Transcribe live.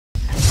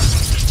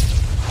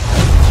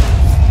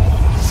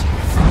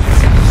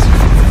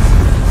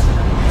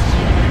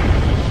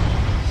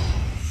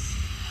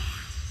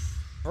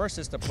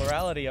versus the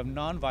plurality of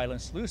nonviolent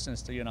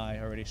solutions that you and I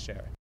already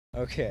share.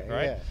 Okay.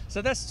 Right. Yeah.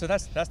 So that's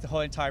the whole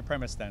entire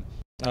premise then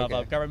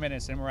of government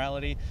and its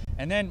immorality.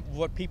 And then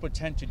what people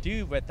tend to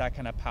do with that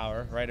kind of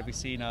power, right? Have we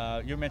seen?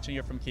 You mentioned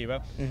you're from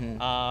Cuba.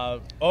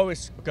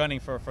 Always gunning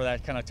for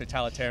that kind of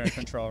totalitarian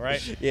control,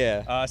 right?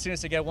 Yeah. As soon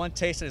as they get one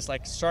taste, it's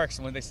like sharks.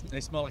 When they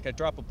smell like a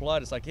drop of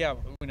blood, it's like, yeah,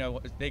 you know,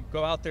 they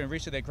go out there and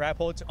reach it, they grab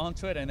hold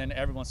onto it, and then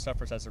everyone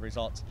suffers as a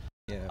result.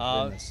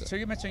 Yeah. So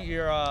you mentioned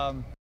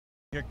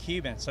you're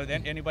Cuban. So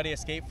then anybody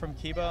escape from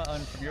Cuba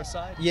from your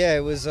side? Yeah,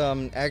 it was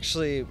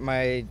actually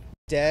my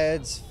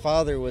dad's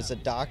father was a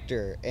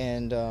doctor,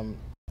 and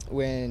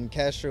when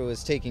Castro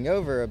was taking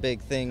over, a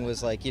big thing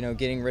was like, you know,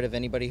 getting rid of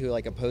anybody who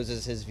like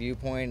opposes his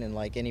viewpoint and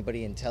like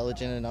anybody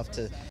intelligent enough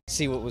to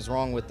see what was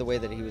wrong with the way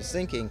that he was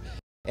thinking.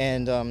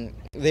 And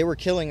they were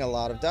killing a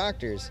lot of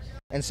doctors.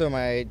 And so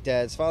my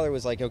dad's father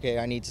was like, okay,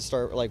 I need to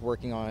start like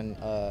working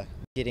on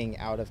getting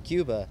out of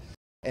Cuba.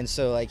 And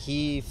so like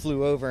he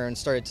flew over and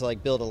started to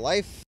like build a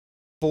life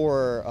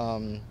for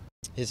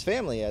his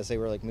family as they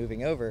were like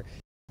moving over.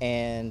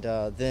 And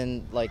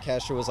then like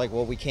Castro was like,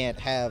 well, we can't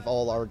have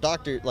all our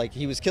doctors, like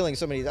he was killing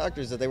so many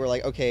doctors that they were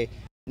like, okay,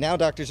 now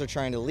doctors are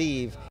trying to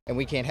leave and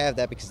we can't have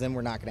that because then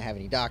we're not going to have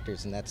any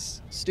doctors, and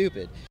that's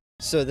stupid.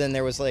 So then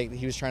there was like,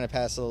 he was trying to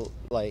pass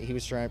he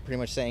was trying pretty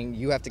much saying,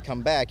 you have to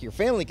come back, your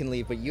family can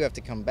leave, but you have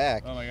to come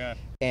back. Oh my God.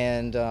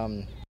 And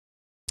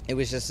it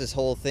was just this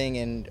whole thing.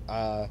 And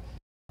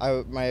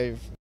my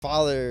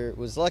father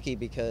was lucky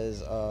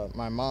because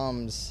my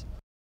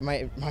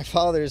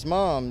father's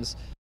mom's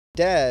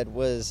dad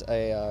was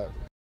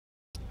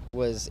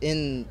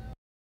in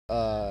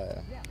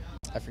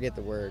I forget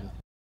the word.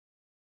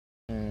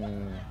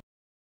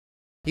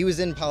 He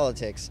was in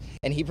politics,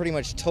 and he pretty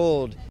much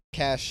told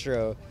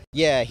Castro,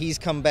 yeah, he's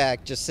come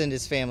back, just send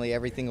his family,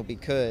 everything will be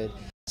good.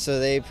 So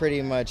they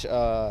pretty much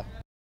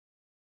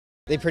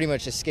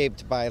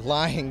escaped by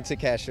lying to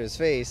Castro's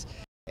face.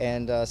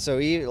 And so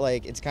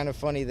it's kind of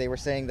funny, they were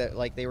saying that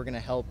like they were going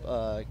to help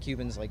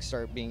Cubans like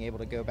start being able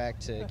to go back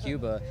to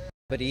Cuba,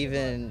 but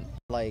even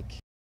like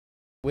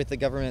with the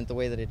government the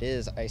way that it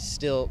is,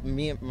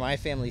 my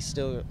family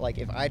still, like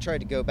if I tried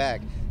to go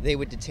back, they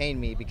would detain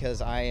me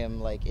because I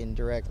am like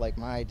indirect, like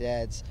my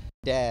dad's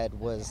dad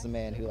was the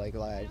man who like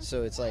lied.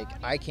 So it's like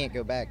I can't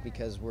go back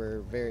because we're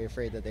very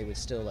afraid that they would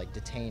still like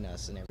detain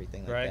us and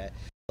everything like that.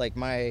 Like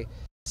my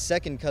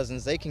second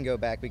cousins, they can go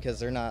back because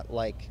they're not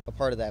like a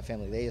part of that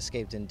family. They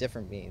escaped in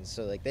different means.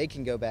 So like they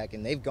can go back,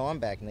 and they've gone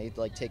back and they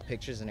like take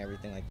pictures and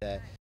everything like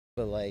that.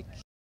 But like,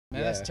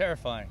 man, that's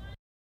terrifying.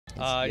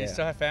 You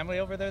still have family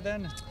over there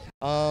then?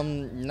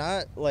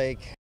 Not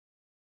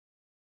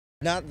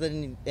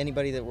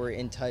anybody that we're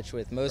in touch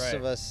with. Most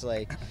of us,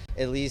 like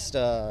at least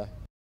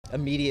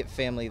immediate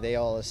family, they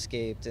all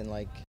escaped, and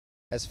like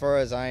as far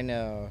as I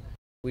know,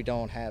 we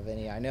don't have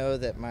any. I know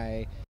that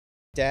my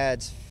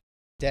dad's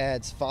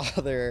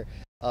father,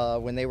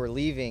 when they were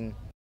leaving,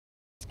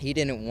 he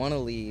didn't want to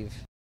leave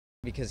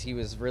because he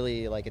was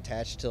really like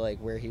attached to like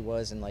where he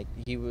was, and like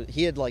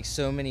he had like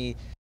so many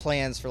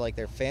plans for like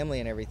their family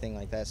and everything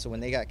like that. So when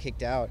they got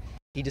kicked out,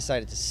 he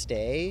decided to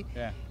stay.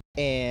 Yeah.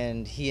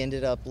 And he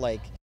ended up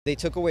like, they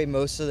took away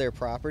most of their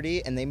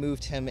property and they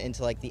moved him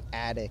into like the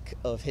attic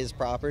of his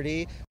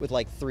property with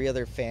like 3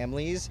 other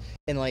families,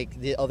 and like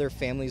the other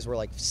families were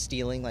like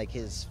stealing like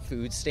his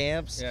food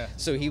stamps. Yeah.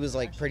 So he was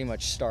like pretty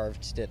much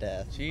starved to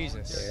death.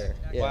 Jesus.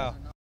 Yeah. Wow.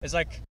 It's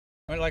like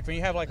when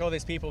you have like all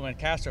these people, when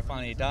Castro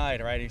finally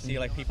died, right? You see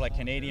like people like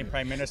Canadian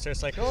prime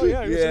ministers like, oh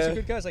yeah, you're such a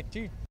good guy. It's like,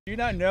 dude, do you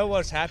not know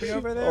what's happening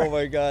over there? Oh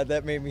my God,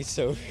 that made me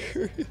so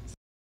furious.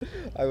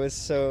 I was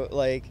so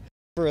like,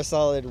 for a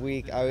solid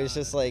week, I was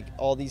just like,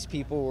 all these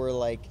people were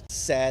like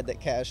sad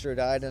that Castro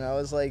died, and I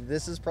was like,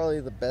 this is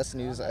probably the best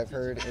news I've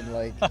heard in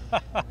like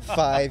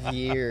 5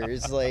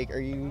 years. Like,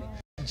 are you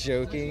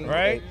joking?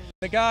 Right? Like,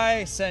 the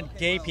guy sent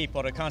gay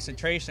people to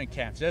concentration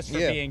camps just for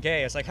being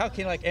gay. It's like, how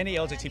can like any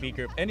LGBT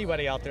group,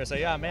 anybody out there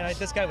say, yeah, man,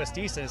 this guy was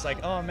decent. It's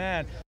like, oh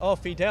man, oh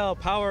Fidel,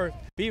 power,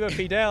 viva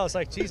Fidel. It's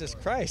like, Jesus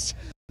Christ.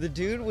 The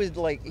dude was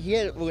like,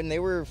 when they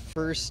were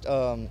first,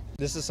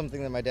 this is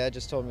something that my dad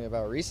just told me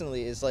about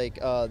recently, is like,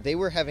 they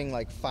were having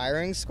like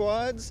firing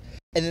squads,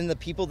 and then the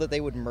people that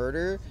they would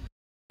murder,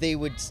 they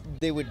would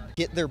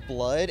get their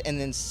blood and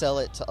then sell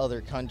it to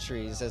other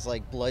countries as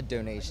like blood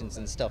donations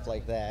and stuff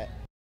like that.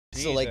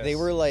 Jesus. So like they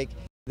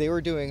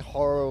were doing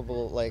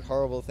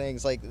horrible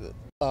things, like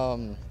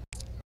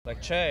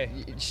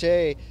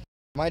Che.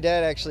 My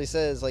dad actually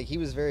says, like, he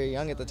was very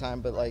young at the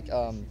time, but like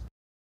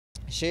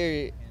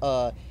Che,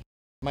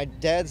 my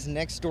dad's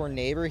next door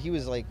neighbor, he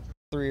was like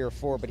 3 or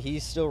 4, but he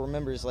still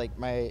remembers like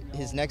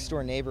his next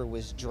door neighbor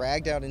was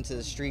dragged out into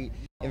the street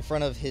in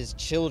front of his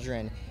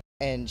children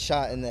and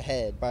shot in the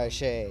head by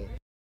Che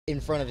in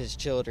front of his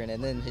children,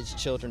 and then his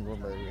children were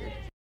murdered.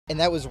 And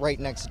that was right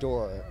next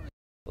door.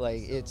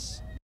 Like, it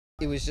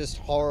was just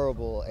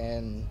horrible,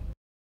 and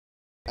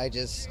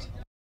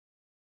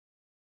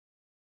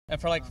And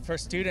for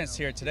students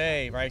here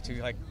today, right,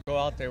 to like go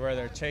out there wear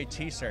their Che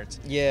T-shirts,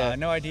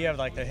 no idea of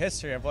like the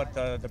history of what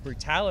the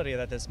brutality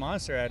that this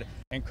monster had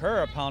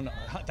incurred upon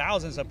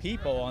thousands of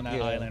people on that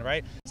island,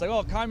 right? It's like,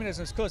 oh,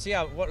 communism is cool. So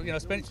yeah,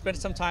 spend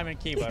some time in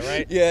Cuba,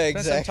 right? Yeah,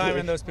 exactly. Spend some time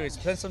in those booths.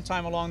 Spend some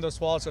time along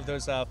those walls of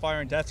those fire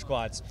and death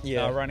squads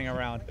running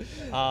around.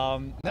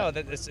 No,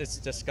 it's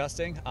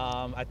disgusting.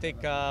 I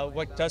think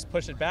what does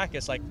push it back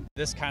is like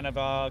this kind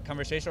of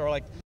conversation, or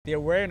like the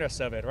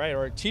awareness of it, right?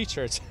 Or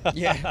T-shirts.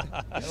 Yeah.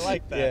 I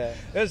like that.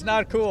 Yeah. It's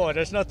not cool.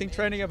 There's nothing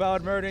trending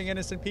about murdering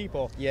innocent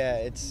people. Yeah,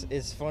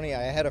 it's funny.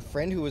 I had a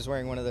friend who was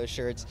wearing one of those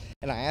shirts,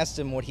 and I asked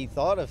him what he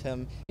thought of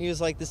him. He was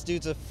like, this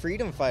dude's a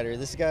freedom fighter.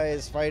 This guy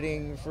is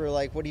fighting for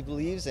like what he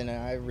believes in, and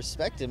I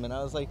respect him. And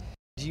I was like,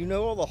 do you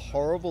know all the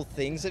horrible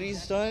things that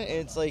he's done? And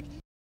it's like,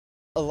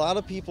 a lot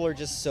of people are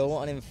just so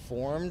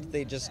uninformed.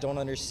 They just don't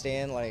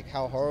understand like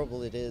how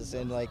horrible it is.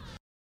 And like,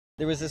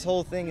 there was this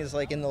whole thing is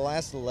like in the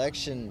last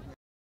election,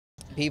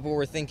 people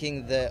were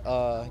thinking that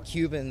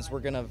Cubans were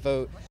going to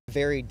vote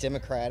very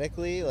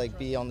democratically, like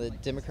be on the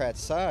Democrat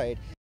side.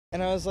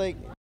 And I was like,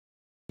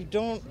 you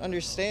don't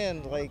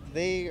understand, like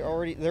they're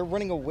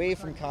running away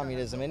from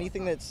communism.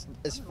 Anything that's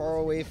as far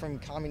away from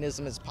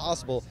communism as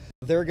possible,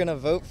 they're going to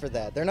vote for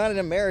that. They're not in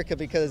America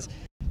because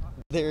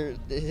they're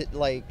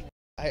like,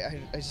 I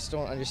just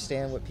don't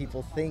understand what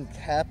people think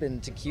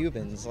happened to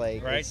Cubans.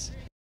 Like, right.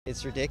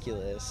 It's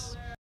ridiculous.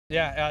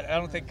 Yeah, I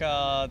don't think the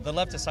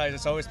leftist side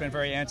has always been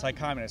very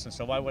anti-communist, and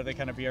so why would they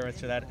kind of veer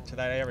to that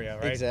area,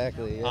 right?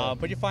 Exactly. Yeah.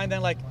 But you find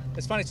then, like,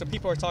 it's funny. So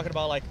people are talking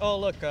about like, oh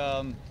look,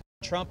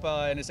 Trump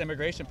and his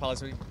immigration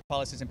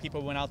policies, and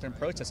people went out there and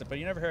protested. But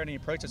you never heard any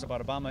protests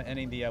about Obama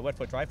ending the wet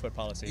foot, dry foot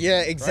policy.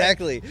 Yeah,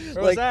 exactly. Right?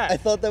 Where was that? I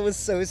thought that was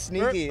so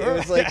sneaky. It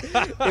was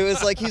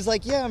like he's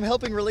like, yeah, I'm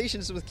helping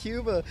relations with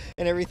Cuba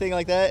and everything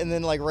like that. And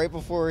then like right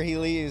before he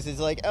leaves,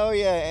 he's like, oh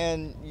yeah,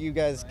 and you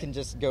guys can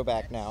just go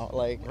back now.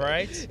 Like,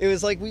 right? It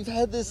was like, we've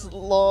had this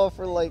law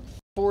for like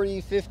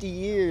 40, 50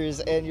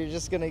 years, and you're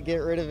just gonna get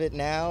rid of it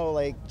now?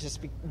 Like,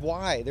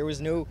 why? There was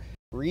no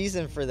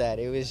reason for that.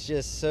 It was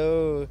just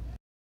so.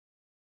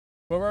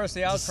 Well, where was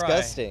the outcry?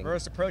 Disgusting. Where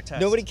was the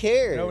protest? Nobody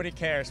cared. Nobody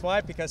cares. Why?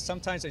 Because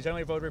sometimes they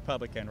generally vote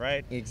Republican,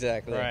 right?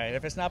 Exactly. Right.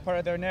 If it's not part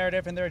of their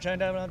narrative and their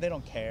agenda, they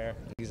don't care.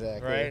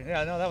 Exactly. Right?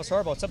 Yeah, no, that was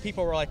horrible. Some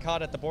people were like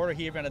caught at the border,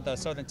 even at the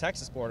southern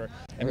Texas border.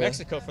 And Really?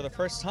 Mexico, for the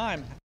first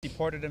time,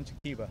 deported them to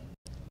Cuba.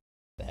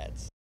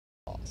 That's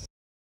awesome.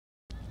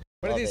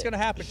 What do you think is going to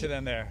happen to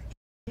them there?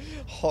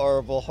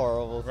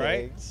 Horrible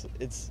Right?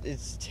 things.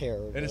 It's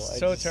terrible. It is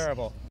so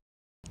terrible.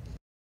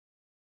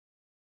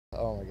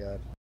 Oh my God.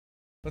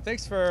 Well,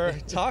 thanks for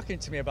talking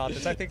to me about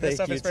this. I think this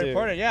stuff is very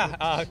important.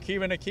 Yeah,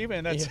 Cuban to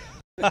Cuban. That's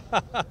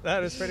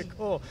that is pretty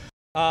cool.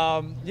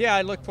 Yeah,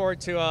 I look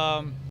forward to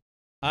I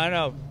don't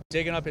know,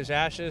 digging up his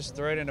ashes,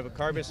 throw it into a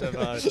garbage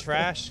of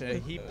trash, a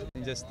heap,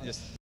 and just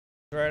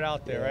throw it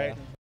out there, right?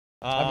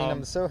 I mean,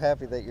 I'm so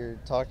happy that you're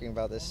talking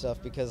about this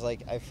stuff because, like,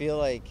 I feel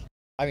like,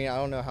 I mean, I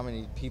don't know how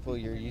many people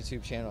your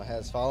YouTube channel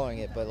has following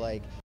it, but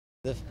like,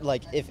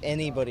 if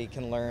anybody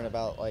can learn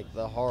about like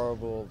the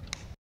horrible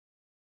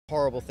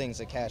things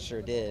that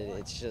Castro did,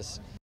 it's just,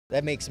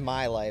 that makes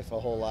my life a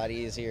whole lot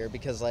easier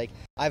because like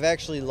I've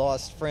actually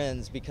lost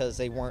friends because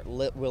they weren't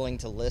willing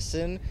to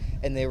listen,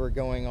 and they were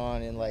going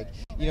on and like,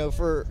 you know,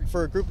 for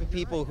a group of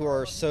people who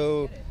are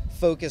so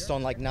focused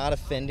on like not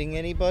offending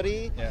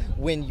anybody,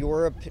 when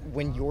you're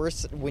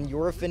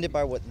offended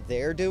by what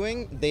they're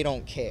doing, they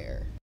don't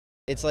care.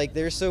 It's like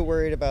they're so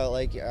worried about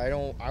like, I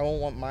don't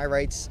want my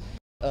rights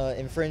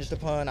infringed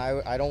upon.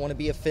 I don't want to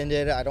be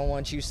offended. I don't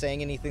want you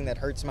saying anything that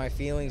hurts my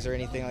feelings or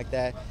anything like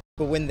that.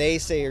 But when they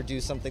say or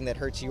do something that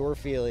hurts your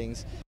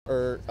feelings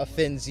or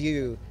offends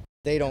you,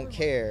 they don't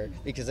care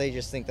because they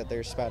just think that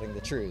they're spouting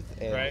the truth.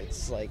 And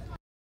it's like,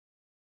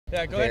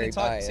 yeah, go ahead and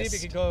talk. Biased. See if you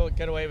can go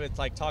get away with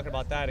like talking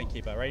about that in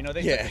Cuba, right? You know,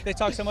 they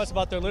talk so much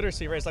about their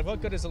literacy rate. It's like,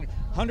 what good is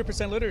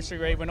 100% literacy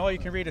rate when all you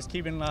can read is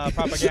Cuban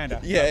propaganda?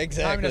 Yeah,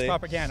 exactly. Communist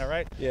propaganda,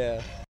 right?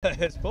 Yeah,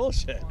 it's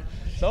bullshit.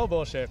 So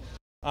bullshit.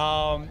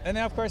 And then,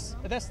 of course,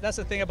 that's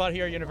the thing about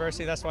here at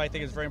university. That's why I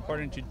think it's very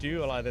important to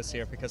do a lot of this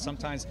here, because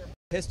sometimes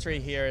history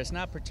here is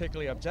not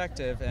particularly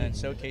objective and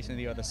showcasing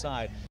the other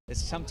side.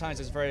 Sometimes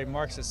it's very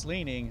Marxist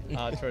leaning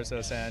towards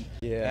this end,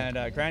 and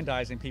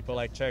aggrandizing people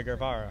like Che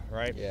Guevara,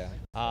 right? Yeah.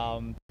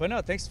 But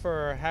no, thanks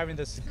for having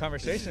this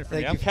conversation for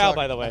me. I'm Cal,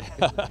 by the way.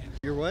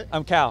 You're what?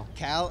 I'm Cal.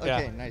 Cal?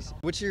 Okay, nice.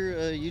 What's your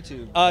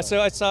YouTube?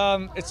 So it's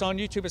on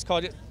YouTube. It's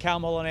called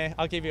Kal Molinet.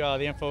 I'll give you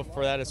the info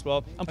for that as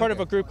well. I'm part of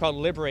a group called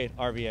Liberate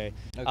RVA.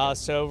 Okay.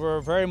 So we're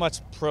very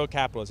much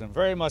pro-capitalism,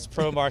 very much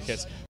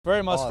pro-markets,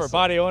 very much for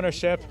body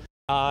ownership,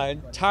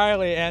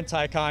 entirely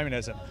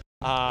anti-communism.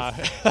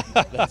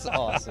 That's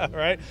awesome.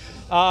 Right?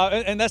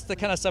 And that's the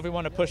kind of stuff we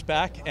want to push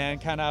back and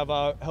kind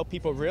of help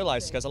people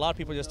realize, because a lot of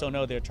people just don't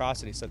know the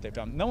atrocities that they've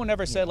done. No one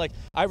ever said, like,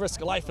 I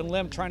risk life and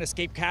limb trying to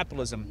escape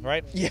capitalism,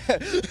 right? Yeah.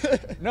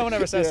 No one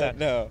ever says that.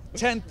 No.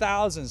 Tens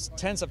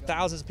of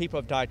thousands of people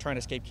have died trying to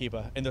escape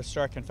Cuba in those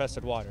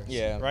shark-infested waters.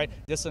 Yeah. Right?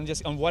 Just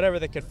on whatever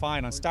they could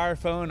find, on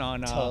styrofoam,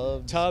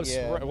 on tubs,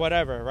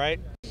 whatever, right?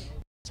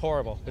 It's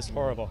horrible. It's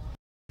horrible.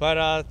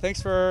 But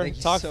thanks for Thank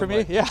you talking so for me.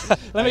 much. Yeah.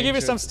 Let me give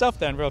you enjoyed some it. stuff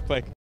then real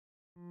quick.